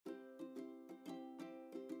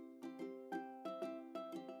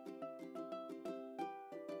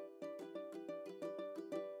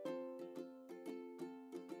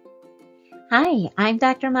Hi, I'm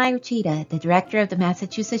Dr. Mai Uchida, the director of the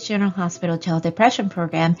Massachusetts General Hospital Child Depression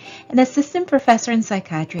Program and assistant professor in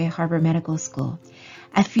psychiatry at Harvard Medical School.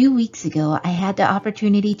 A few weeks ago, I had the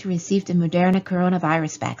opportunity to receive the Moderna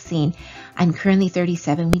coronavirus vaccine. I'm currently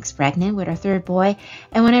 37 weeks pregnant with our third boy,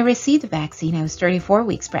 and when I received the vaccine, I was 34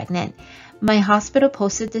 weeks pregnant. My hospital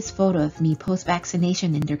posted this photo of me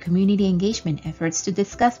post-vaccination in their community engagement efforts to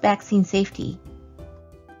discuss vaccine safety.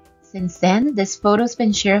 Since then, this photo's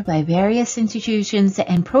been shared by various institutions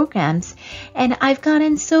and programs, and I've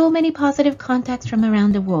gotten so many positive contacts from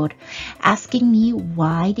around the world asking me,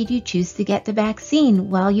 why did you choose to get the vaccine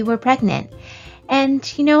while you were pregnant?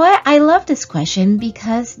 And you know what? I love this question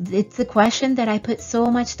because it's a question that I put so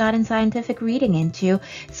much thought and scientific reading into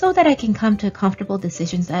so that I can come to comfortable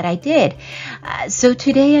decisions that I did. So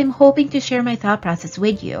today I'm hoping to share my thought process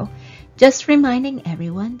with you. Just reminding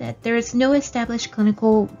everyone that there is no established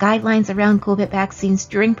clinical guidelines around COVID vaccines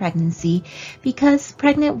during pregnancy because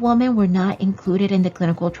pregnant women were not included in the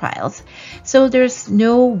clinical trials. So there's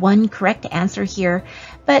no one correct answer here,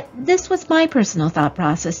 but this was my personal thought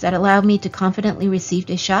process that allowed me to confidently receive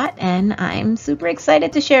the shot, and I'm super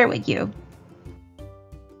excited to share it with you.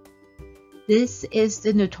 This is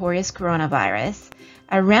the notorious coronavirus.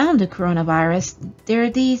 Around the coronavirus, there are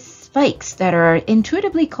these spikes that are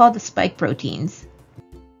intuitively called the spike proteins.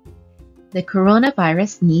 The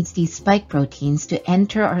coronavirus needs these spike proteins to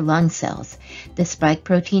enter our lung cells. The spike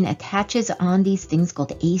protein attaches on these things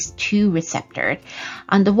called ACE2 receptor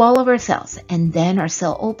on the wall of our cells, and then our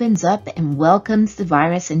cell opens up and welcomes the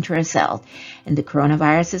virus into our cell. And the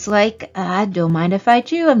coronavirus is like, don't mind if I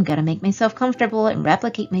do, I'm gonna make myself comfortable and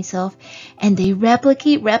replicate myself. And they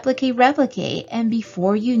replicate, and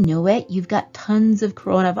before you know it, you've got tons of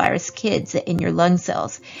coronavirus kids in your lung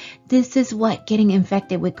cells. This is what getting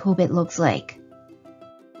infected with COVID looks like.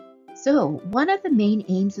 So, one of the main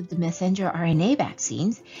aims of the messenger RNA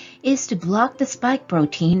vaccines is to block the spike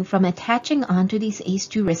protein from attaching onto these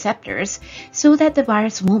ACE2 receptors so that the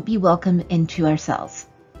virus won't be welcomed into our cells.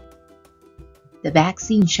 The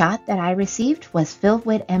vaccine shot that I received was filled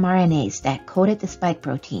with mRNAs that coated the spike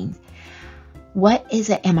protein. What is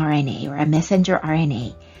an mRNA, or a messenger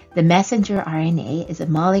RNA? The messenger RNA is a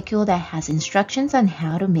molecule that has instructions on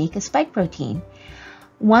how to make a spike protein.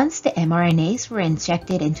 Once the mRNAs were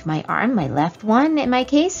injected into my arm, my left one in my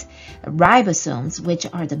case, ribosomes, which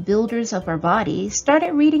are the builders of our body,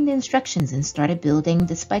 started reading the instructions and started building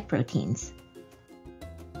the spike proteins.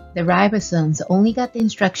 The ribosomes only got the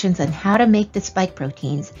instructions on how to make the spike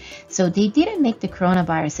proteins, so they didn't make the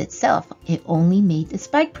coronavirus itself. It only made the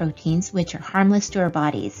spike proteins, which are harmless to our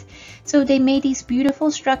bodies. So they made these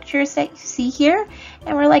beautiful structures that you see here,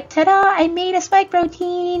 and we're like, ta-da, I made a spike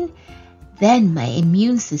protein! Then my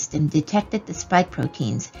immune system detected the spike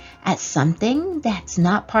proteins as something that's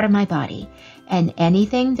not part of my body. And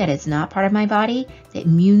anything that is not part of my body, the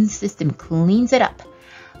immune system cleans it up.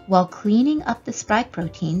 While cleaning up the spike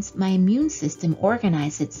proteins, my immune system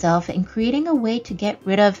organized itself in creating a way to get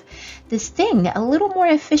rid of this thing a little more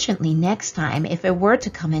efficiently next time if it were to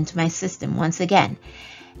come into my system once again.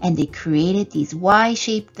 And they created these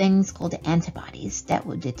Y-shaped things called antibodies that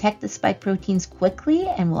will detect the spike proteins quickly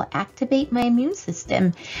and will activate my immune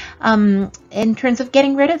system in terms of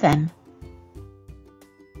getting rid of them.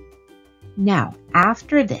 Now,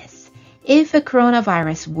 after this, if a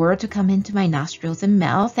coronavirus were to come into my nostrils and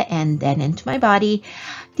mouth and then into my body,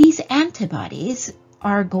 these antibodies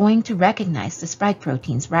are going to recognize the spike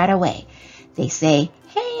proteins right away. They say,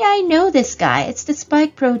 hey, I know this guy. It's the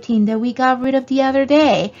spike protein that we got rid of the other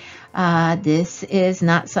day. This is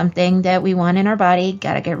not something that we want in our body.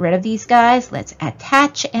 Gotta get rid of these guys. Let's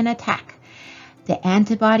attach and attack. The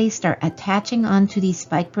antibodies start attaching onto these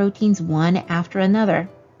spike proteins one after another.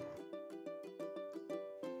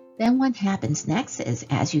 Then what happens next is,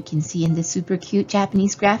 as you can see in the super cute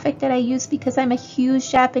Japanese graphic that I use because I'm a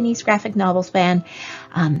huge Japanese graphic novels fan,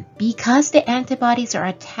 because the antibodies are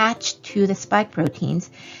attached to the spike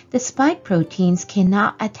proteins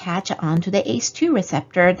cannot attach onto the ACE2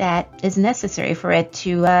 receptor that is necessary for it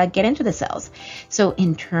to get into the cells. So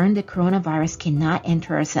in turn, the coronavirus cannot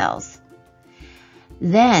enter our cells.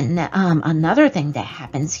 Then another thing that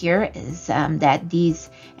happens here is that these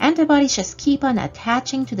antibodies just keep on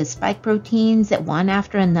attaching to the spike proteins one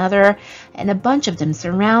after another, and a bunch of them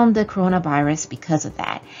surround the coronavirus because of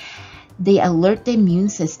that. They alert the immune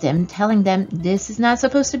system, telling them this is not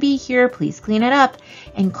supposed to be here, please clean it up,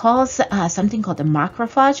 and calls something called the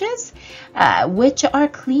macrophages, which are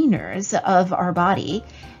cleaners of our body.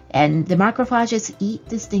 And the macrophages eat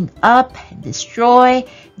this thing up, destroy.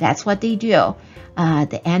 That's what they do.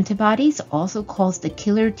 The antibodies, also calls the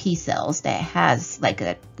killer T cells, that has like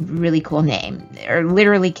a really cool name. They're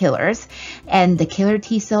literally killers. And the killer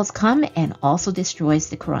T cells come and also destroys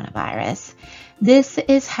the coronavirus. This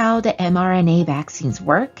is how the mRNA vaccines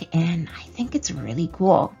work, and I think it's really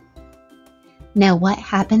cool. Now, what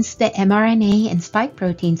happens to the mRNA and spike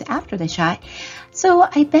proteins after the shot? So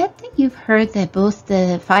I bet that you've heard that both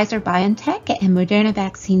the Pfizer-BioNTech and Moderna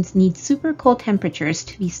vaccines need super cold temperatures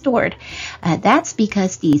to be stored. That's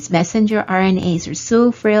because these messenger RNAs are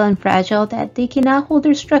so frail and fragile that they cannot hold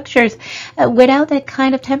their structures without that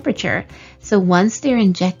kind of temperature. So once they're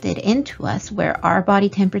injected into us, where our body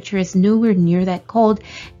temperature is nowhere near that cold,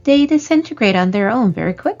 they disintegrate on their own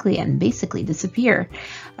very quickly and basically disappear.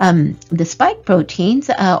 The spike proteins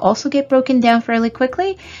also get broken down fairly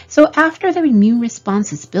quickly. So after the immune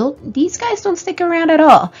response is built, these guys don't stick around at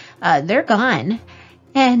all. They're gone.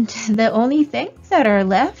 And the only things that are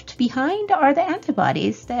left behind are the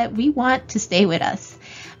antibodies that we want to stay with us.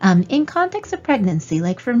 In context of pregnancy,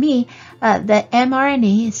 like for me, the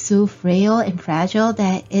mRNA is so frail and fragile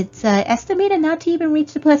that it's estimated not to even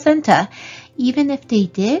reach the placenta. Even if they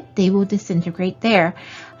did, they will disintegrate there.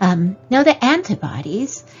 Now the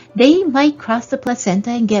antibodies, they might cross the placenta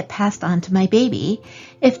and get passed on to my baby.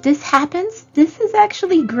 If this happens, this is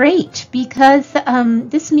actually great because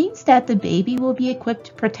this means that the baby will be equipped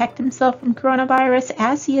to protect himself from coronavirus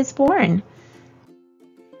as he is born.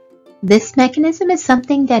 This mechanism is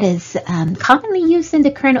something that is commonly used in the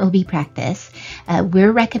current OB practice.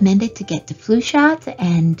 We're recommended to get the flu shot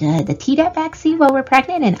and the Tdap vaccine while we're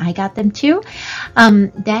pregnant, and I got them too.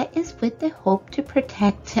 That is with the hope to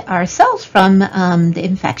protect ourselves from the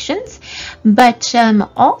infections, but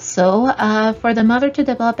also for the mother to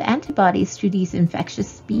develop antibodies to these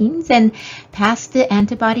infectious beings and pass the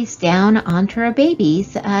antibodies down onto her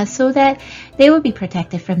babies so that they will be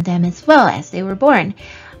protected from them as well as they were born.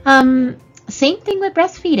 Same thing with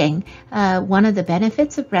breastfeeding. One of the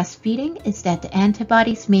benefits of breastfeeding is that the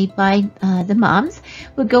antibodies made by the moms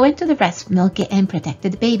will go into the breast milk and protect the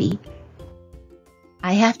baby.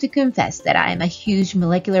 I have to confess that I am a huge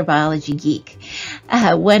molecular biology geek.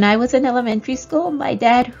 When I was in elementary school, my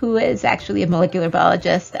dad, who is actually a molecular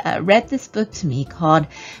biologist, read this book to me called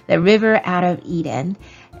The River Out of Eden,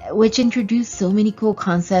 which introduced so many cool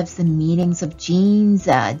concepts and meanings of genes,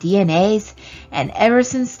 DNAs, and ever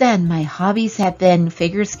since then, my hobbies have been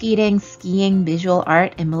figure skating, skiing, visual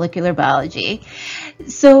art, and molecular biology.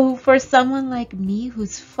 So for someone like me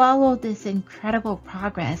who's followed this incredible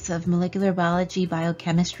progress of molecular biology,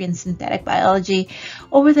 biochemistry, and synthetic biology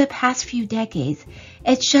over the past few decades,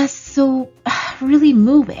 it's just so really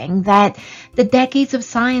moving that the decades of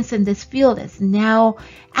science in this field is now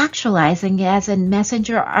actualizing as a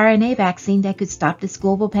messenger RNA vaccine that could stop this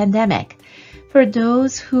global pandemic. For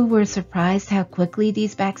those who were surprised how quickly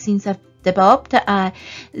these vaccines have developed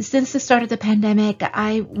since the start of the pandemic,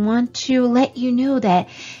 I want to let you know that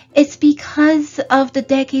it's because of the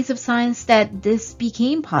decades of science that this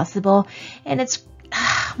became possible, and it's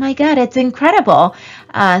my God, it's incredible.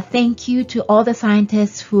 Thank you to all the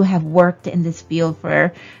scientists who have worked in this field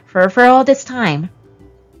for all this time.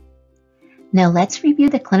 Now let's review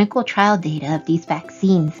the clinical trial data of these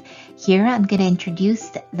vaccines. Here I'm going to introduce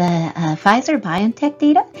the Pfizer-BioNTech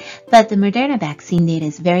data, but the Moderna vaccine data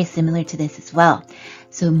is very similar to this as well.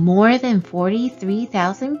 So more than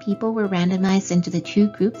 43,000 people were randomized into the two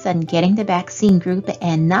groups on getting the vaccine group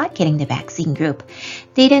and not getting the vaccine group.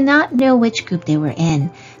 They did not know which group they were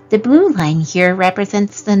in. The blue line here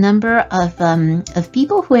represents the number of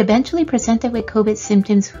people who eventually presented with COVID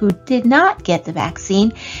symptoms who did not get the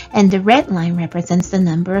vaccine, and the red line represents the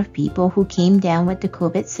number of people who came down with the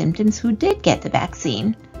COVID symptoms who did get the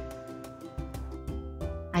vaccine.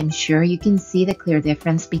 I'm sure you can see the clear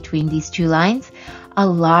difference between these two lines. A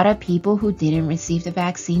lot of people who didn't receive the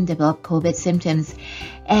vaccine developed COVID symptoms,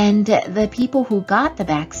 and the people who got the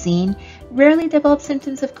vaccine rarely developed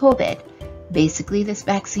symptoms of COVID. Basically, this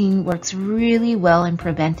vaccine works really well in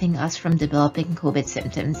preventing us from developing COVID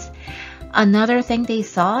symptoms. Another thing they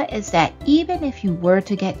saw is that even if you were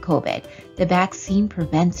to get COVID, the vaccine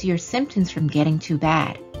prevents your symptoms from getting too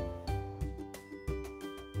bad.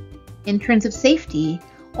 In terms of safety,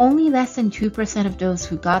 only less than 2% of those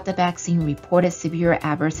who got the vaccine reported severe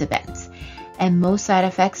adverse events, and most side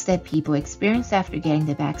effects that people experienced after getting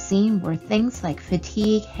the vaccine were things like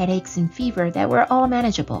fatigue, headaches, and fever that were all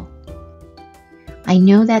manageable. I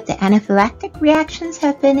know that the anaphylactic reactions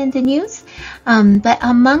have been in the news. But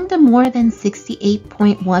among the more than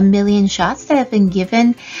 68.1 million shots that have been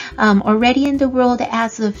given already in the world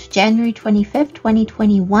as of January 25th,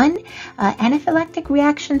 2021, anaphylactic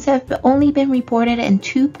reactions have only been reported in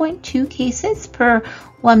 2.2 cases per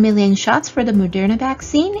 1 million shots for the Moderna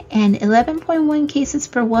vaccine and 11.1 cases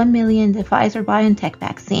per 1 million the Pfizer-BioNTech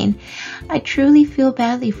vaccine. I truly feel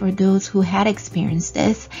badly for those who had experienced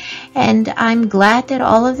this, and I'm glad that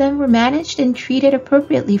all of them were managed and treated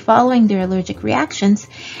appropriately following their allergic reactions,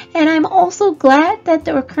 and I'm also glad that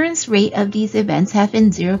the occurrence rate of these events have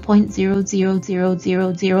been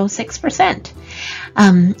 0.000006%.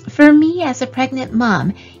 For me as a pregnant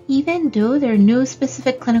mom, even though there are no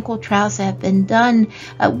specific clinical trials that have been done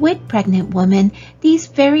with pregnant women, these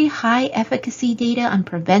very high efficacy data on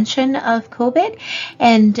prevention of COVID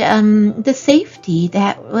and the safety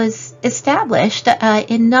that was established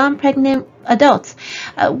in non-pregnant adults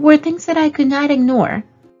were things that I could not ignore.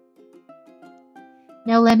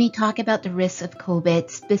 Now let me talk about the risks of COVID,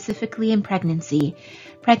 specifically in pregnancy.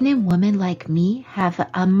 Pregnant women like me have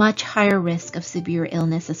a much higher risk of severe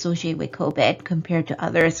illness associated with COVID compared to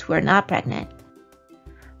others who are not pregnant.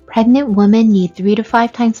 Pregnant women need 3 to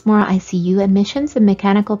 5 times more ICU admissions and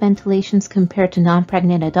mechanical ventilations compared to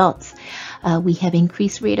non-pregnant adults. We have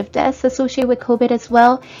increased rate of deaths associated with COVID as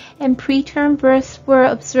well, and preterm births were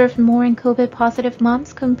observed more in COVID-positive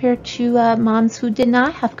moms compared to moms who did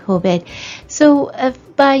not have COVID. So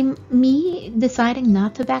by me deciding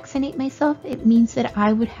not to vaccinate myself, it means that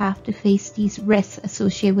I would have to face these risks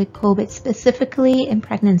associated with COVID, specifically in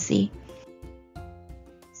pregnancy.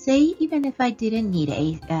 Say even if I didn't need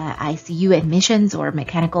ICU admissions or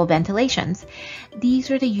mechanical ventilations, these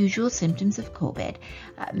are the usual symptoms of COVID.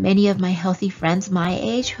 Many of my healthy friends my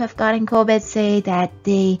age who have gotten COVID say that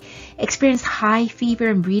they experienced high fever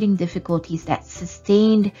and breathing difficulties that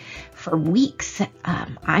sustained for weeks.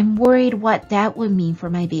 I'm worried what that would mean for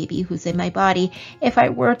my baby who's in my body if I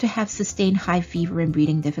were to have sustained high fever and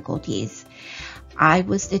breathing difficulties. I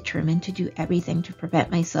was determined to do everything to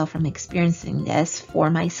prevent myself from experiencing this for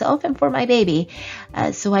myself and for my baby.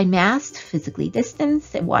 So I masked, physically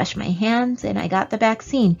distanced, and washed my hands, and I got the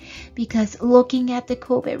vaccine because looking at the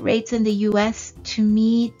COVID rates in the US, to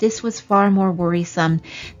me, this was far more worrisome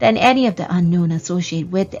than any of the unknown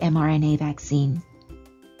associated with the mRNA vaccine.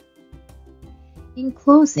 In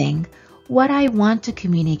closing, what I want to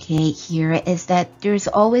communicate here is that there's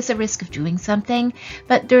always a risk of doing something,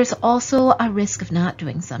 but there's also a risk of not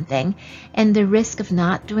doing something. And the risk of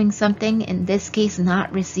not doing something, in this case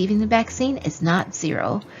not receiving the vaccine, is not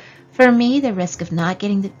zero. For me, the risk of not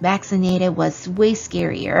getting vaccinated was way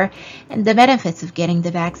scarier, and the benefits of getting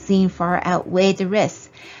the vaccine far outweigh the risks.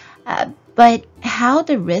 But how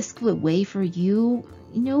the risk would weigh for you,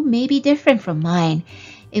 may be different from mine.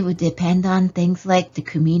 It would depend on things like the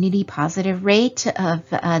community positive rate of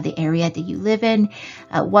the area that you live in,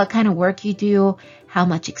 what kind of work you do, how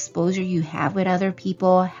much exposure you have with other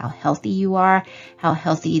people, how healthy you are, how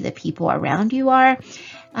healthy the people around you are.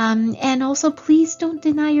 And also, please don't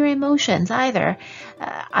deny your emotions either.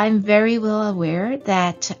 I'm very well aware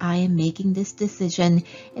that I am making this decision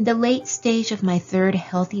in the late stage of my 3rd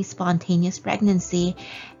healthy, spontaneous pregnancy.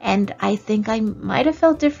 And I think I might have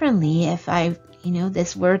felt differently if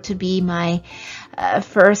this were to be my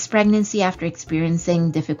first pregnancy after experiencing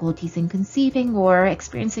difficulties in conceiving or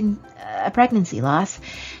experiencing a pregnancy loss.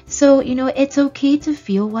 So, it's okay to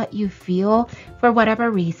feel what you feel for whatever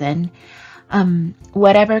reason.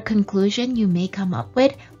 Whatever conclusion you may come up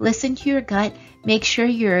with, listen to your gut, make sure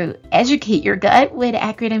you educate your gut with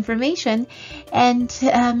accurate information, and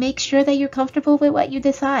make sure that you're comfortable with what you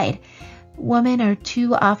decide. Women are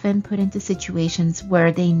too often put into situations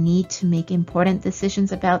where they need to make important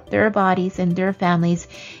decisions about their bodies and their families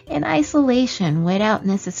in isolation without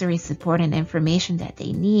necessary support and information that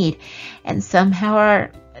they need, and somehow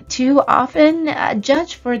are too often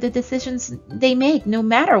judged for the decisions they make, no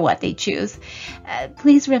matter what they choose.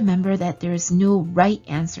 Please remember that there's no right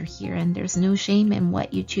answer here, and there's no shame in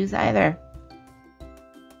what you choose either.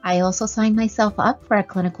 I also signed myself up for a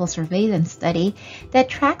clinical surveillance study that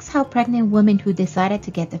tracks how pregnant women who decided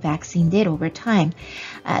to get the vaccine did over time.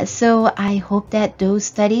 So I hope that those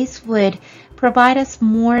studies would provide us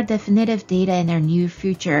more definitive data in our near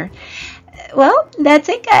future. Well, that's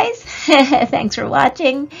it, guys. Thanks for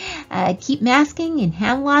watching. Keep masking and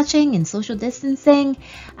hand washing and social distancing.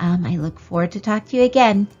 I look forward to talk to you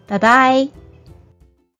again. Bye-bye.